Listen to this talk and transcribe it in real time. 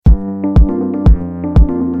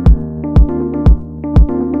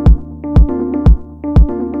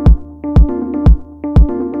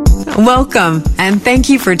Welcome, and thank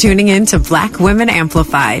you for tuning in to Black Women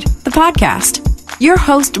Amplified, the podcast. Your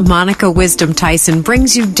host, Monica Wisdom Tyson,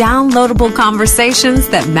 brings you downloadable conversations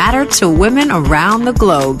that matter to women around the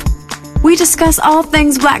globe. We discuss all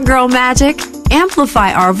things Black girl magic,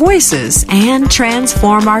 amplify our voices, and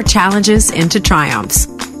transform our challenges into triumphs.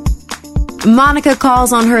 Monica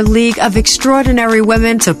calls on her league of extraordinary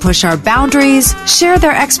women to push our boundaries, share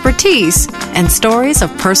their expertise, and stories of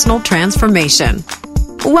personal transformation.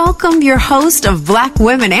 Welcome your host of Black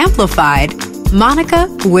Women Amplified, Monica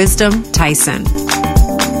Wisdom Tyson.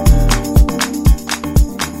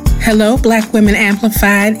 Hello, Black Women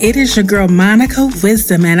Amplified. It is your girl, Monica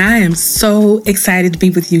Wisdom, and I am so excited to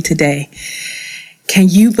be with you today. Can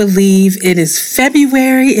you believe it is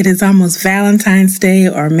February? It is almost Valentine's Day,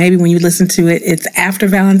 or maybe when you listen to it, it's after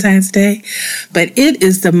Valentine's Day. But it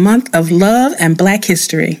is the month of love and Black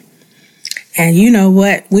history. And you know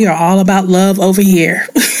what? We are all about love over here.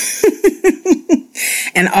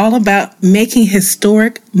 And all about making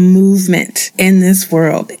historic movement in this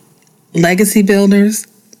world. Legacy builders,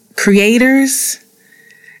 creators,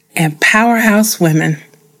 and powerhouse women.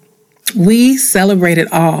 We celebrate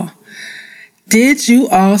it all. Did you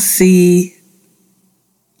all see,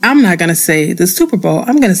 I'm not going to say the Super Bowl,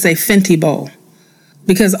 I'm going to say Fenty Bowl.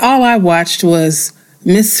 Because all I watched was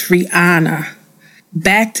Miss Rihanna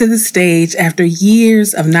back to the stage after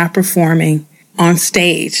years of not performing on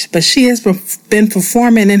stage. But she has been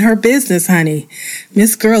performing in her business, honey.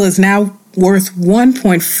 Miss Girl is now worth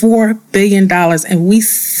 $1.4 billion, and we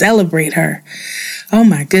celebrate her. Oh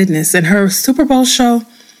my goodness. And her Super Bowl show,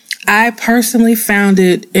 I personally found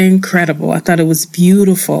it incredible. I thought it was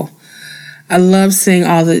beautiful. I love seeing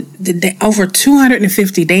all the over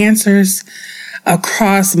 250 dancers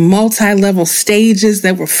across multi-level stages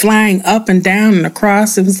that were flying up and down and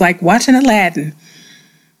across. It was like watching Aladdin.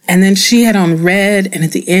 And then she had on red, and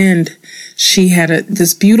at the end, she had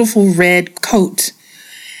this beautiful red coat.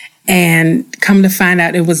 And come to find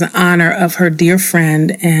out, it was in honor of her dear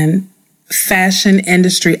friend and fashion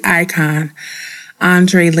industry icon,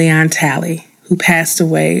 Andre Leon Talley, who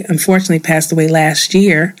unfortunately passed away last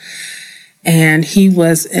year. And he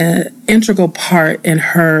was an integral part in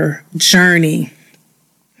her journey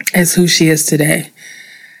as who she is today.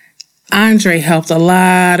 Andre helped a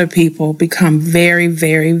lot of people become very,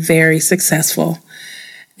 very, very successful.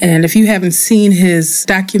 And if you haven't seen his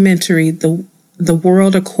documentary, The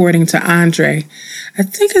World According to Andre, I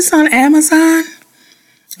think it's on Amazon.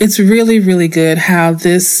 It's really, really good how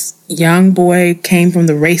this young boy came from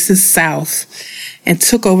the racist South and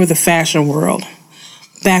took over the fashion world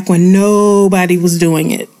back when nobody was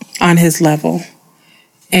doing it on his level.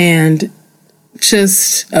 And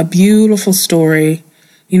just a beautiful story.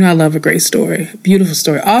 You know, I love a great story. Beautiful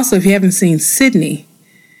story. Also, if you haven't seen Sydney,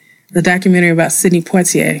 the documentary about Sidney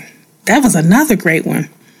Poitier, that was another great one.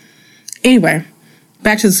 Anyway,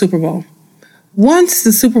 back to the Super Bowl. Once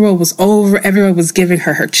the Super Bowl was over, everyone was giving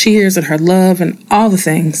her cheers and her love and all the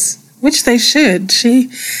things, which they should.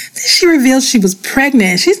 She revealed she was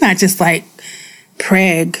pregnant. She's not just like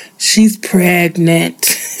she's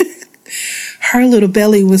pregnant. Her little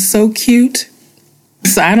belly was so cute.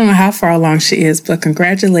 So I don't know how far along she is, but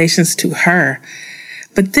congratulations to her.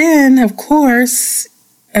 But then, of course,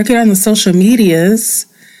 I get on the social medias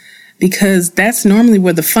because that's normally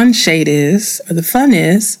where the fun shade is, or the fun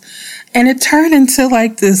is. And it turned into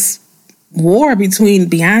like this war between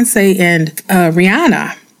Beyonce and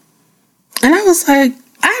Rihanna. And I was like,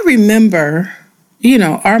 I remember,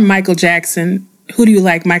 our Michael Jackson. Who do you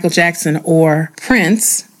like, Michael Jackson or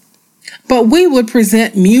Prince? But we would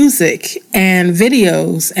present music and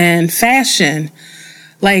videos and fashion,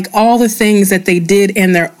 like all the things that they did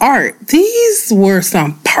in their art. These were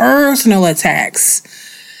some personal attacks.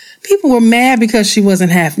 People were mad because she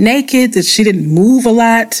wasn't half naked, that she didn't move a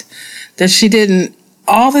lot, that she didn't,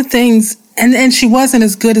 all the things, and she wasn't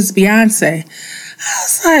as good as Beyonce. I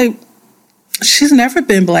was like, she's never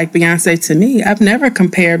been like Beyonce to me. I've never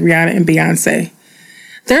compared Rihanna and Beyonce.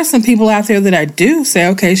 There are some people out there that I do say,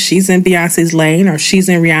 okay, she's in Beyonce's lane or she's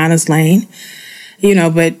in Rihanna's lane,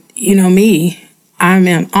 but me,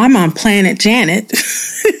 I'm on Planet Janet.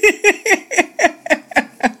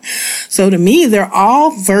 So to me, they're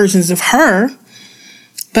all versions of her.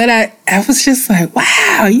 But I was just like,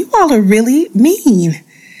 wow, you all are really mean.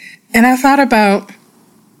 And I thought about,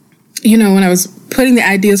 when I was putting the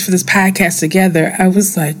ideas for this podcast together, I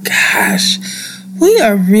was like, gosh, we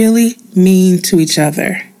are really mean to each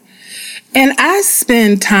other. And I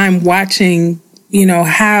spend time watching,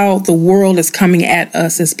 how the world is coming at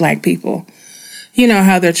us as Black people.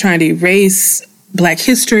 How they're trying to erase Black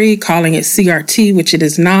history, calling it CRT, which it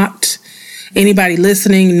is not. Anybody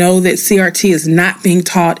listening know that CRT is not being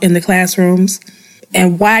taught in the classrooms?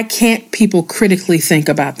 And why can't people critically think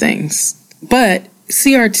about things? But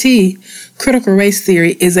CRT, critical race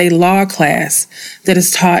theory, is a law class that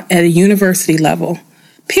is taught at a university level,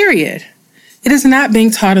 period. It is not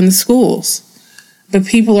being taught in the schools, but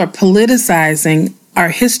people are politicizing our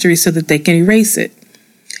history so that they can erase it.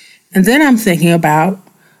 And then I'm thinking about,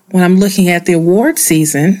 when I'm looking at the award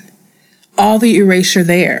season, all the erasure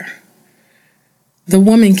there. The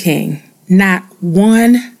Woman King, not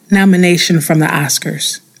one nomination from the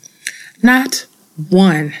Oscars. Not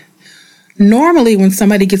one. Normally, when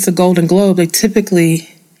somebody gets a Golden Globe, they typically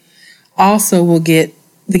also will get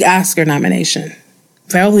the Oscar nomination.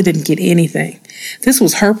 Viola didn't get anything. This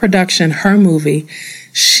was her production, her movie.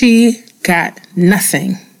 She got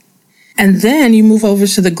nothing. And then you move over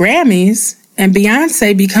to the Grammys, and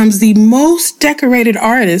Beyonce becomes the most decorated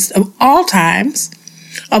artist of all times,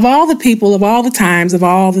 of all the people, of all the times, of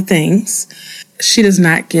all the things. She does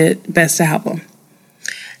not get Best Album.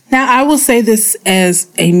 Now, I will say this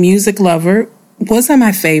as a music lover, wasn't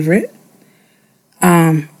my favorite.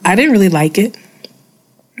 I didn't really like it.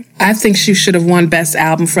 I think she should have won Best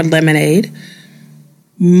Album for Lemonade.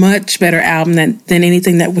 Much better album than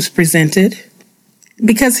anything that was presented.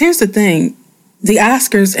 Because here's the thing, the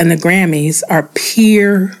Oscars and the Grammys are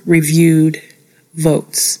peer-reviewed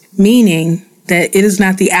votes, meaning that it is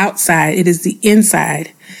not the outside, it is the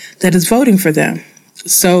inside that is voting for them.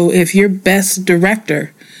 So if you're Best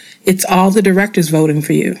Director, it's all the directors voting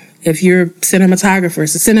for you. If you're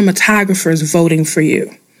cinematographers, the cinematographers voting for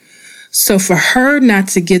you. So for her not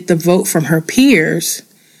to get the vote from her peers,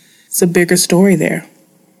 it's a bigger story there.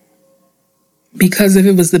 Because if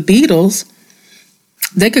it was the Beatles,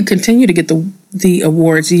 they could continue to get the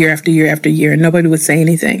awards year after year after year and nobody would say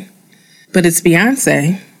anything. But it's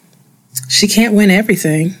Beyonce. She can't win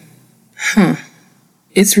everything.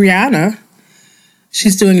 It's Rihanna.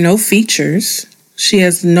 She's doing no features. She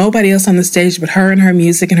has nobody else on the stage but her and her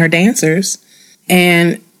music and her dancers.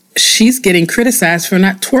 And she's getting criticized for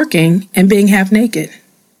not twerking and being half naked.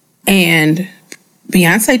 And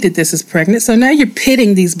Beyonce did this as pregnant. So now you're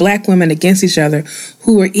pitting these black women against each other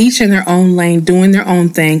who are each in their own lane, doing their own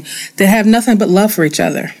thing, that have nothing but love for each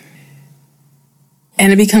other.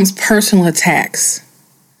 And it becomes personal attacks.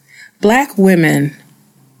 Black women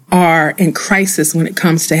are in crisis when it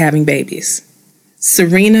comes to having babies.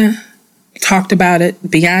 Serena talked about it.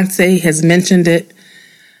 Beyonce has mentioned it.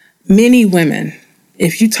 Many women,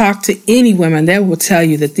 if you talk to any women, they will tell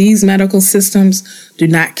you that these medical systems do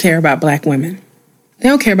not care about black women. They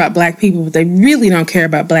don't care about black people, but they really don't care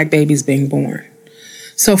about black babies being born.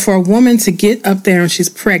 So for a woman to get up there and she's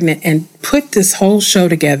pregnant and put this whole show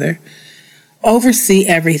together, oversee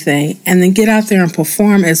everything, and then get out there and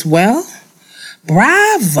perform as well,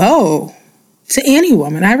 bravo to any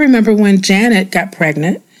woman. I remember when Janet got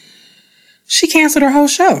pregnant, she canceled her whole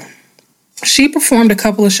show. She performed a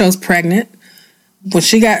couple of shows pregnant. When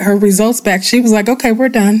she got her results back, she was like, okay, we're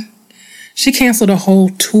done. She canceled a whole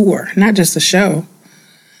tour, not just a show.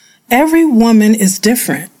 Every woman is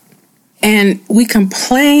different. And we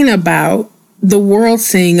complain about the world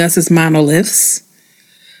seeing us as monoliths,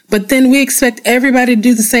 but then we expect everybody to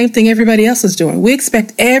do the same thing everybody else is doing. We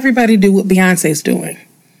expect everybody to do what Beyonce is doing.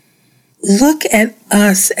 Look at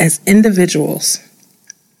us as individuals.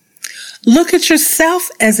 Look at yourself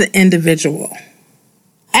as an individual.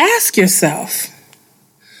 Ask yourself,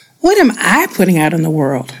 what am I putting out in the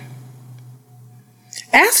world?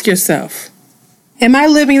 Ask yourself, am I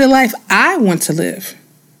living the life I want to live?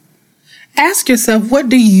 Ask yourself, what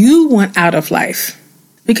do you want out of life?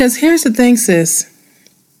 Because here's the thing, sis.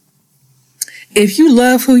 If you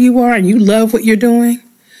love who you are and you love what you're doing,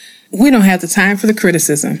 we don't have the time for the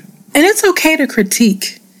criticism. And it's okay to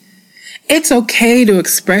critique. It's okay to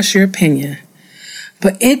express your opinion.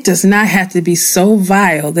 But it does not have to be so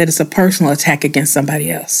vile that it's a personal attack against somebody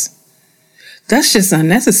else. That's just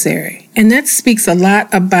unnecessary. And that speaks a lot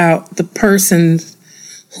about the person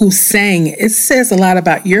who's saying it. It says a lot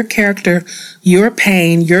about your character, your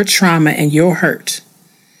pain, your trauma, and your hurt,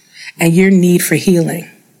 and your need for healing.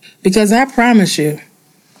 Because I promise you,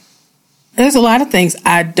 there's a lot of things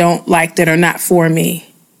I don't like that are not for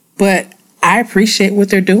me, but I appreciate what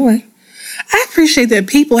they're doing. I appreciate that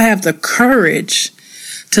people have the courage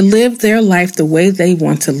to live their life the way they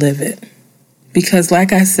want to live it. Because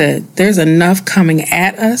like I said, there's enough coming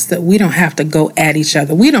at us that we don't have to go at each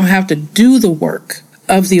other. We don't have to do the work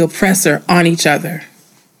of the oppressor on each other.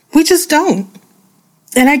 We just don't.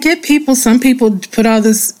 And I get people, some people put all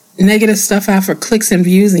this negative stuff out for clicks and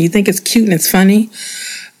views and you think it's cute and it's funny,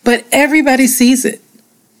 but everybody sees it.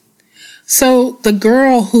 So the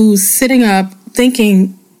girl who's sitting up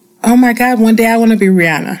thinking, oh my God, one day I want to be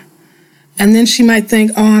Rihanna. And then she might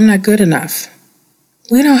think, oh, I'm not good enough.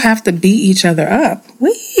 We don't have to beat each other up.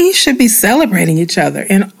 We should be celebrating each other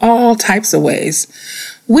in all types of ways.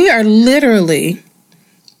 We are literally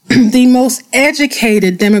the most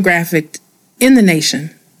educated demographic in the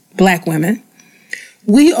nation, Black women.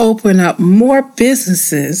 We open up more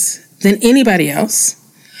businesses than anybody else.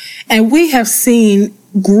 And we have seen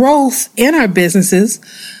growth in our businesses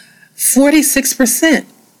 46%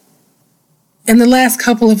 in the last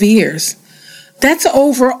couple of years. That's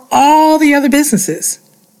over all the other businesses.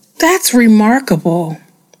 That's remarkable.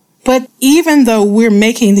 But even though we're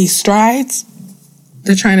making these strides,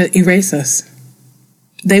 they're trying to erase us.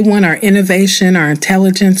 They want our innovation, our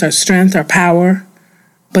intelligence, our strength, our power,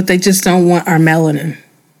 but they just don't want our melanin.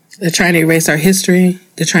 They're trying to erase our history.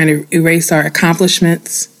 They're trying to erase our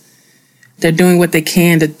accomplishments. They're doing what they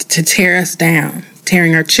can to tear us down,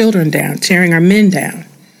 tearing our children down, tearing our men down.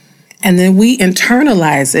 And then we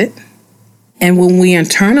internalize it. And when we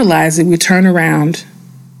internalize it, we turn around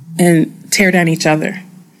and tear down each other.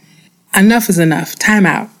 Enough is enough. Time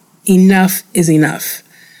out. Enough is enough.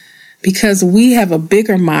 Because we have a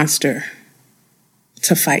bigger monster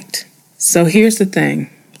to fight. So here's the thing.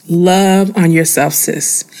 Love on yourself,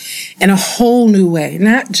 sis, in a whole new way.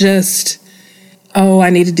 Not just, oh, I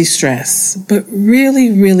need to de-stress, but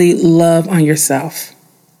really, really love on yourself.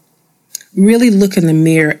 Really look in the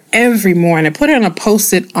mirror every morning. Put it on a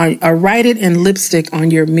Post-it or write it in lipstick on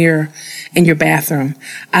your mirror in your bathroom.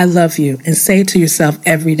 I love you. And say it to yourself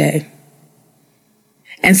every day.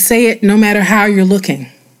 And say it no matter how you're looking.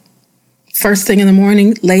 First thing in the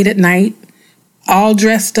morning, late at night, all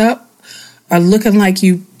dressed up, or looking like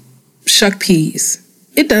you shuck peas.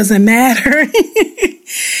 It doesn't matter.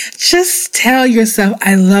 Just tell yourself,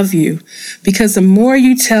 I love you. Because the more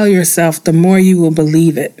you tell yourself, the more you will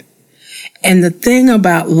believe it. And the thing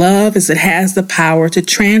about love is it has the power to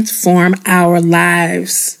transform our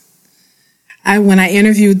lives. When I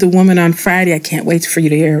interviewed the woman on Friday, I can't wait for you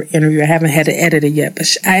to hear her interview. I haven't had to edit it yet, but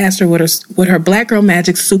I asked her what her Black Girl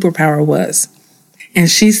Magic superpower was. And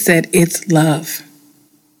she said, it's love.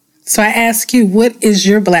 So I ask you, what is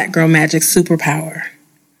your Black Girl Magic superpower?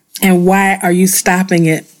 And why are you stopping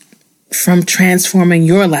it from transforming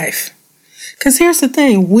your life? Because here's the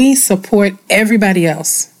thing. We support everybody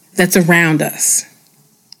else that's around us.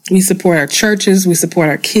 We support our churches. We support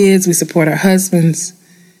our kids. We support our husbands.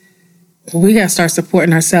 But we got to start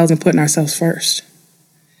supporting ourselves and putting ourselves first.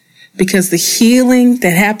 Because the healing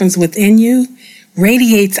that happens within you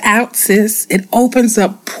radiates out, sis. It opens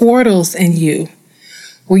up portals in you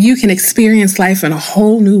where you can experience life in a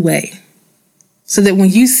whole new way. So that when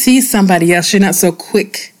you see somebody else, one is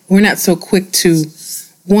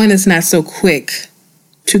not so quick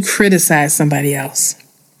to criticize somebody else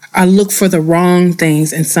or look for the wrong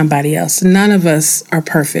things in somebody else. None of us are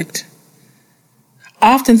perfect.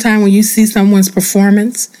 Oftentimes when you see someone's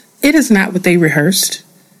performance, it is not what they rehearsed.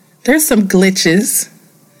 There's some glitches,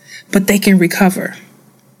 but they can recover.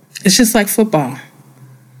 It's just like football.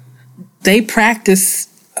 They practice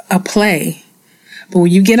a play, but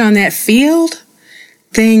when you get on that field,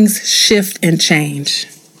 things shift and change.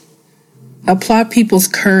 Applaud people's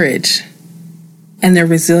courage and their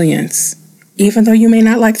resilience. Even though you may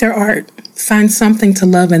not like their art, find something to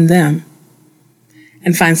love in them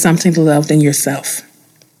and find something to love in yourself.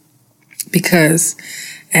 Because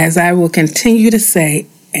as I will continue to say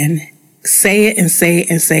and say it and say it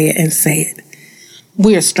and say it and say it,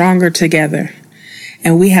 we are stronger together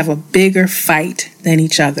and we have a bigger fight than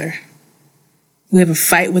each other. We have a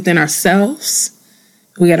fight within ourselves.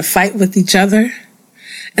 We got to fight with each other.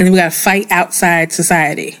 And then we got to fight outside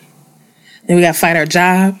society. Then we got to fight our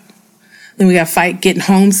job. Then we got to fight getting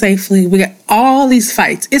home safely. We got all these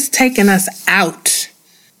fights. It's taking us out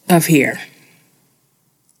of here.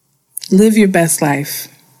 Live your best life.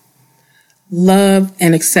 Love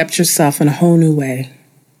and accept yourself in a whole new way.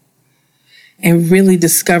 And really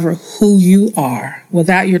discover who you are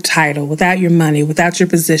without your title, without your money, without your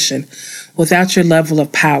position, without your level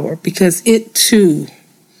of power, because it too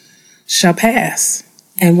shall pass.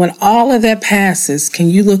 And when all of that passes, can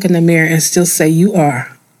you look in the mirror and still say you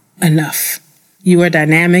are enough? You are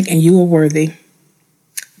dynamic and you are worthy.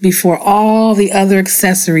 Before all the other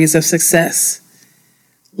accessories of success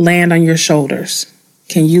land on your shoulders,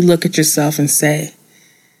 can you look at yourself and say,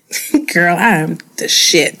 girl, I am the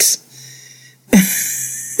shit.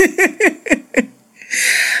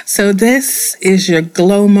 So this is your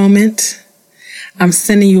glow moment. I'm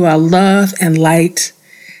sending you our love and light,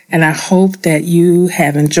 and I hope that you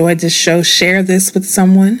have enjoyed this show. Share this with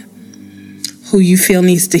someone who you feel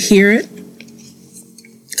needs to hear it.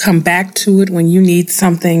 come back to it when you need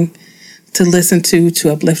something to listen to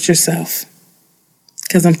uplift yourself.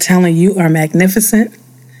 Because I'm telling you, you are magnificent.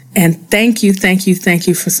 And thank you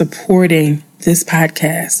for supporting this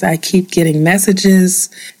podcast. I keep getting messages,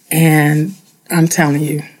 and I'm telling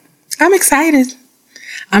you, I'm excited.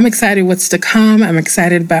 I'm excited what's to come. I'm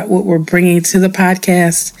excited about what we're bringing to the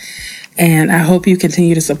podcast. And I hope you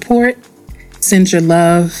continue to support, send your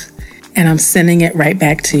love, and I'm sending it right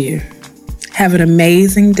back to you. Have an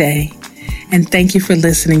amazing day. And thank you for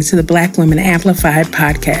listening to the Black Women Amplified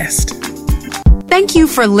podcast. Thank you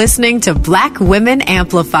for listening to Black Women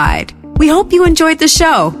Amplified. We hope you enjoyed the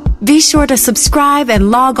show. Be sure to subscribe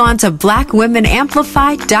and log on to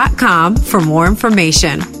blackwomenamplified.com for more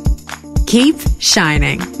information. Keep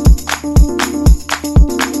shining.